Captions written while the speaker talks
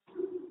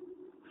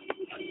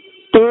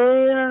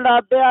तीन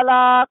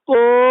डब्याला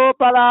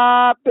कोपला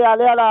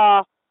प्यालेला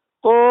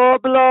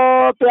कोपलो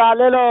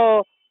प्यालेलो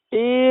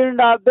तीन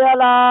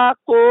डब्याला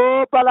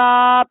कोपला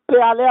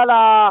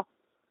प्यालेला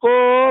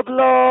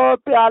कोपलो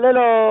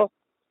प्यालेलो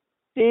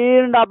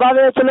तीन डब्बा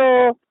बेच लो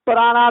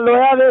पुराना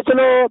लोया बेच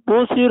लो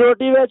भूसी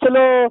रोटी बेच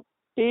लो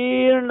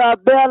तीन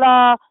डब्याला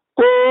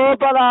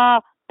कोपला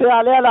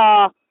प्यालेला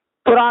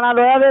पुराना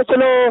लोया बेच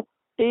लो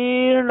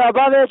तीन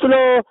डब्बा बेच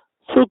लो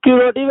सूखी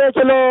रोटी बेच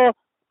लो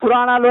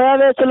पुराना लोया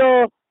बेच लो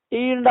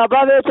तीन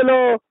डब्बा बेच लो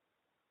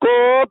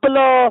कोप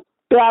लो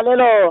प्याले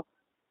लो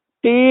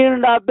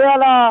तीन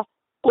डब्याला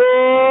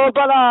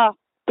कोपला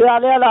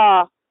प्यालेला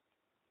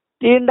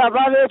तीन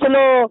डब्बा बेच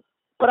लो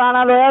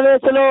पुराना लोया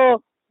बेच लो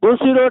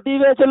भूसी रोटी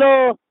बेच लो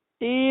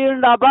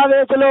तीन डब्बा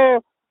बेच लो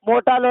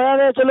मोटा लोया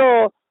बेच लो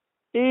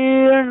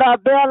तीन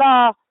डब्याला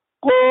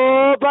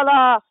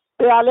कोपला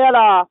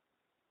प्यालेला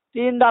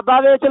तीन डब्बा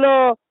बेच लो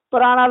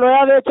पुराना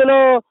लोया बेच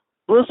लो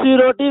भूसी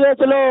रोटी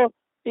बेच लो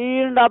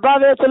तीन डब्बा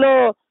बेच लो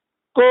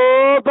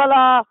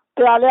कोपला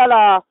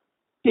प्यालेला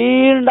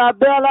तीन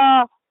डब्याला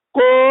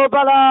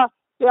कोपला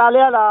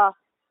प्यालेला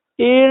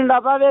तीन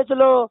डब्बा बेच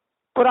लो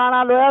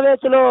पुराना लोया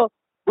बेच लो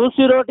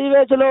भूसी रोटी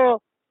बेच लो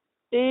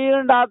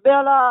तीन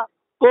डब्याला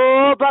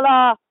कोपला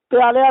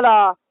प्यालेला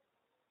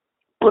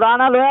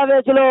पुराना लोया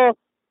बेच लो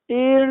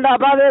तीन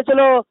डब्बा बेच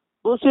लो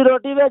भूसी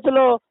रोटी बेच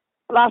लो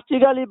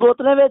प्लास्टिक वाली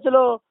बोतलें बेच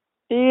लो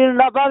तीन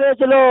डब्बा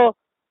बेच लो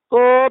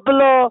कोप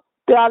लो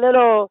प्याले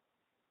लो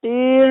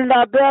तीन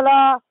डब्याला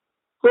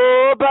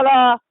कोपला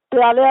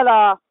प्यालेला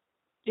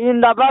तीन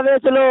डब्बा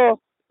बेच लो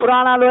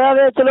पुराना लोया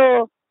बेच लो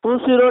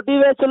भूसी रोटी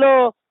बेच लो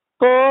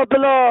कोप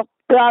लो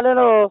प्याले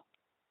लो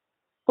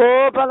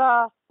कोपला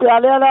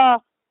प्यालेला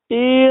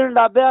तीन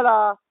डब्याला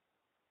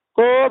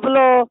कोप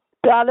लो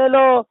प्याले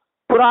लो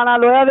पुराना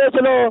लोया बेच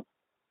लो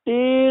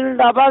तीन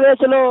डब्बा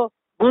बेच लो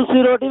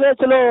भूसी रोटी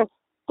बेच लो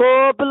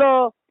कोप लो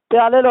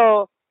प्याले लो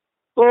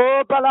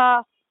कोपला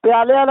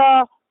प्यालेला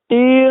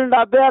तीन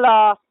डब्याला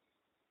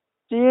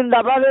तीन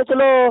डब्बा बेच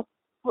लो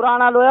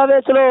पुराना लोया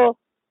बेच लो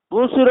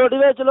भूसी रोटी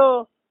बेच लो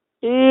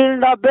तीन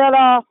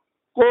डब्याला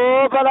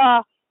कोपला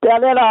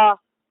प्यालेला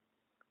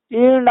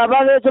तीन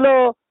डब्बा बेच लो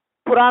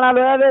पुराना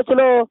लोया बेच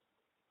लो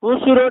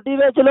भूसी रोटी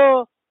बेच लो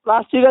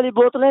प्लास्टिक वाली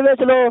बोतलें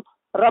बेच लो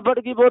रबड़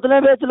की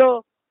बोतलें बेच लो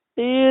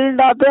तीन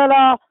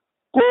डब्याला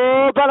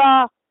कोपला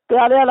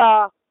प्यालेला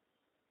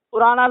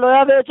पुराना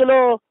लोया बेच लो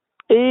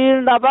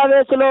तीन डब्बा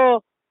बेच लो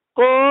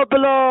कोप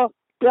लो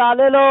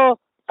प्याले लो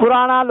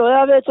पुराना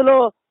लोया बेच लो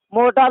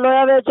मोटा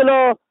लोया बेच लो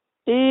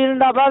तीन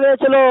डब्बा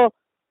बेच लो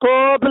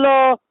कोप लो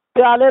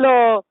प्याले लो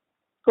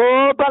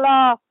कोपला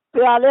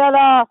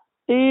प्यालेला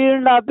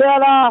तीन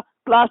डब्याला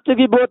प्लास्टिक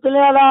की बोतलें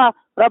वाला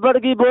रबड़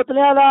की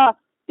बोतलें वाला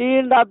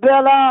तीन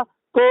डब्याला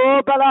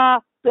कोपला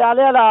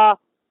प्यालेला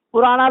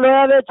पुराना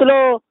लोया बेच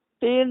लो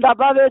तीन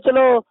डब्बा बेच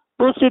लो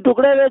भूसी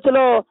टुकड़े बेच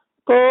लो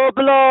कोप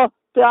लो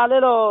प्याले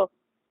लो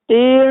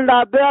तीन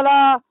डब्याला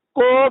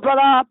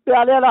कोपला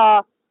प्यालेला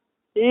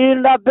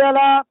तीन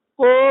डब्याला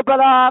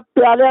कोपला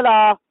प्यालेला